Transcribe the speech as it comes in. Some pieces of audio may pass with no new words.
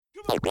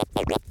I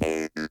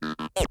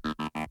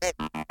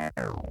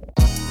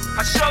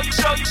show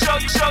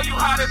you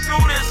how to do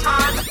this,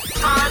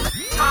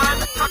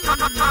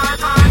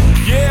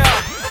 Yeah,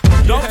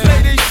 don't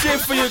play this shit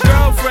for your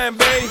girlfriend,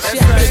 babe.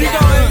 She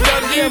gon' end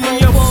up giving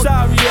your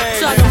sorry ass.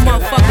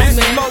 This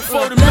is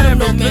MOFO the man,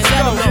 let's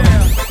go.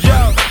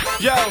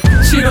 Yo.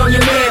 Cheat on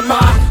your man, ma.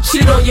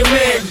 Cheat on your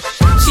man.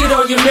 Cheat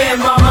on your man,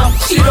 mama.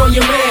 Cheat on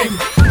your man.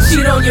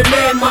 Cheat on your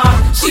man, ma.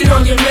 Cheat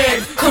on your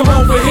man. Come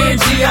over here,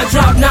 G. I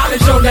drop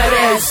knowledge on that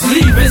ass.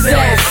 Leave his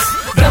ass.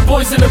 That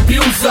boy's an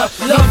abuser.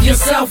 Love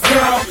yourself,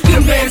 girl.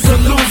 Your man's a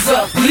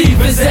loser. Leave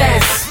his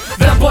ass.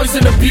 That boy's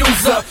an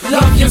abuser.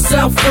 Love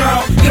yourself,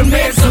 girl. Your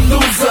man's a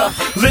loser.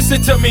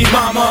 Listen to me,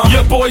 mama.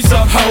 Your boy's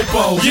a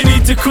hobo. You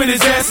need to quit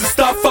his ass and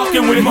stop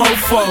fucking with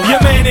MOFO.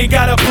 Your man ain't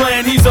got a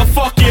plan. He's a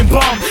fucking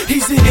bum.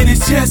 He's hitting his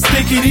chest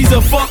thinking he's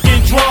a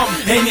fucking drum.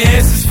 And your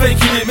ass is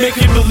faking it,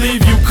 making believe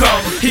you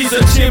come. He's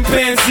a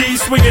chimpanzee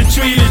swinging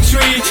tree to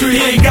tree.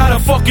 He ain't got a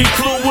fucking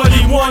clue what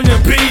he wanna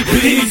be.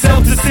 He needs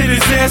help to sit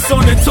his ass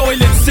on the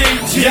toilet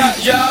seat.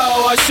 Yo,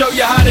 I show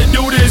you how to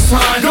do this,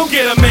 hon. Go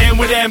get a man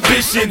with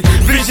ambition,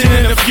 vision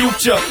in the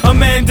future. A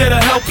man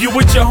that'll help you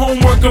with your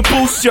homework and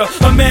boost you.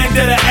 A man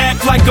that'll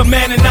act like a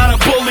man and not a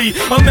bully.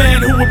 A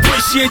man who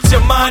appreciates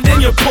your mind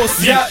and your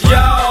pussy. Yo,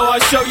 I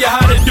show you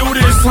how to do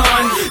this,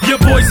 hon. Your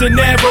boy's a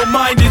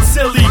narrow-minded,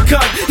 silly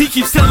cunt. He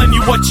keeps telling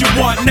you what you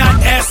want,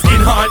 not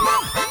asking, hon.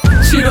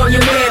 Cheat on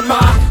your man, ma.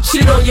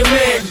 Cheat on your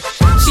man.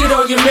 Cheat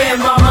on your man,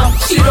 mama.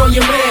 Cheat on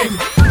your man.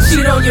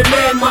 Cheat on your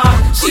man, ma.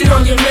 Cheat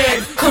on your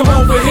man. Come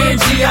over here,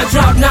 G. I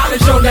drop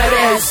knowledge on that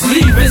ass.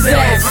 Leave his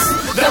ass.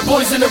 That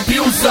boy's an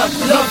abuser.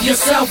 Love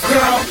yourself,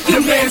 girl.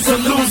 Your man's a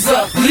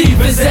loser. Leave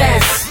his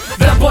ass.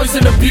 That boy's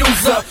an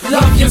abuser.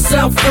 Love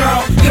yourself,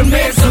 girl. Your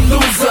man's a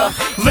loser.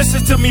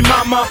 Listen to me,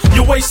 mama.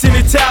 You're wasting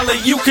your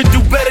talent. You can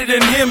do better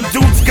than him.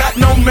 Dude's got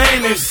no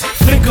manners.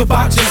 Think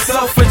about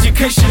yourself,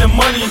 education and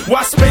money.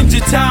 Why spend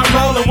your time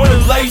rolling with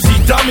a lazy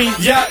dummy?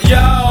 Yo,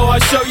 I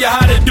show you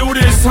how to do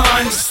this,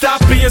 hon.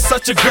 Stop being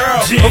such a girl,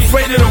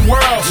 afraid of the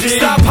world.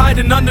 Stop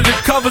hiding under the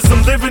covers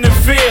and living in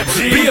fear.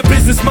 Be a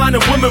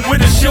business-minded woman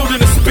with a shield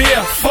and a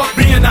spear. Fuck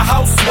being a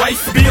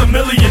housewife, be a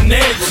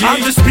millionaire.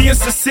 I'm just being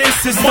sincere,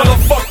 sis.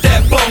 Motherfuck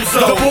that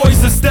bozo. The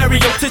boy's a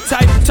stereotype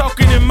type,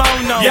 talking in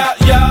mono. Yo,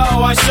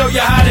 I show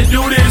you how to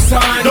do this,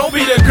 hon. Don't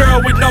be the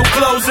girl with no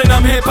clothes in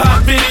them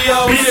hip-hop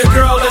videos. Be the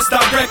girl that's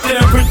directing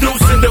and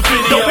producing the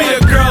video. Don't be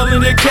the girl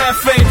in the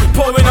cafe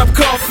pouring up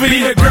coffee.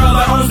 Be the girl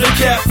that owns the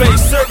cafe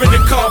serving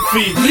the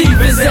coffee. Leave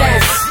his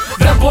ass.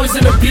 That boy's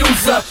an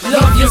abuser.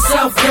 Love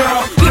yourself,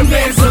 girl. Your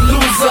man's a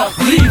loser.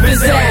 Leave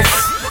his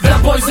ass.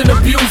 That boy's an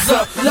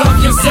abuser. Love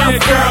yourself,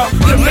 girl.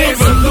 Your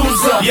man's a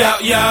loser. Yo,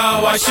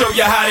 I show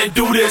you how to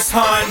do this,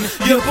 hon.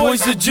 Your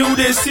boy's a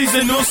Judas, he's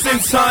a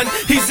nuisance, hon.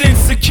 He's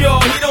insecure,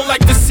 he don't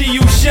like to see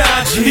you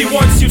shine. He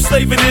wants you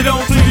slaving it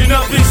on, cleaning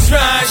up his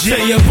shrine.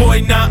 Say your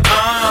boy, nah-uh,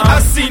 I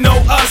see no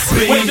us,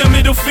 B. Wave the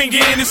middle finger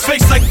in his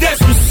face like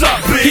that's what's up,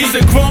 B. He's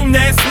a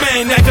grown-ass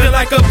man, acting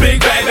like a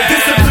big baby.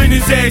 Discipline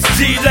his ass,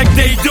 G, like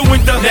they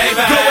doing the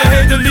baby. Go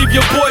ahead and leave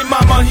your boy,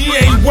 mama, he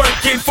ain't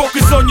working.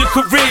 Focus on your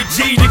career,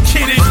 G, the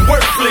kid is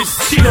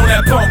worthless. Cheat on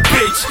that punk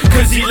bitch,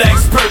 cause he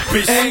lacks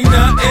purpose. Ain't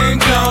nothing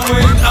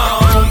going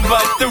on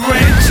but the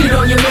rent. Cheat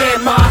on your man,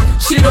 ma.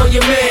 Cheat on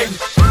your man.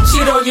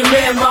 Cheat on your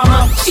man,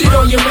 mama. Cheat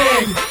on your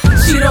man.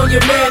 Cheat on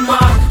your man, ma.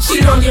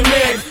 Cheat on your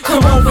man.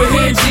 Come over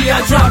here, G.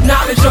 I drop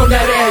knowledge on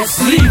that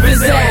ass. Leave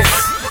his ass.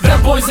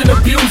 That boy's an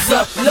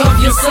abuser. Love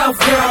yourself,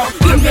 girl.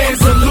 Your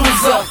man's a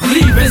loser.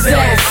 Leave his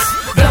ass.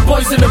 That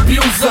boy's an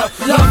abuser.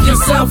 Love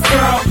yourself,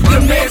 girl.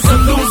 Your man's a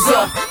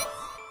loser.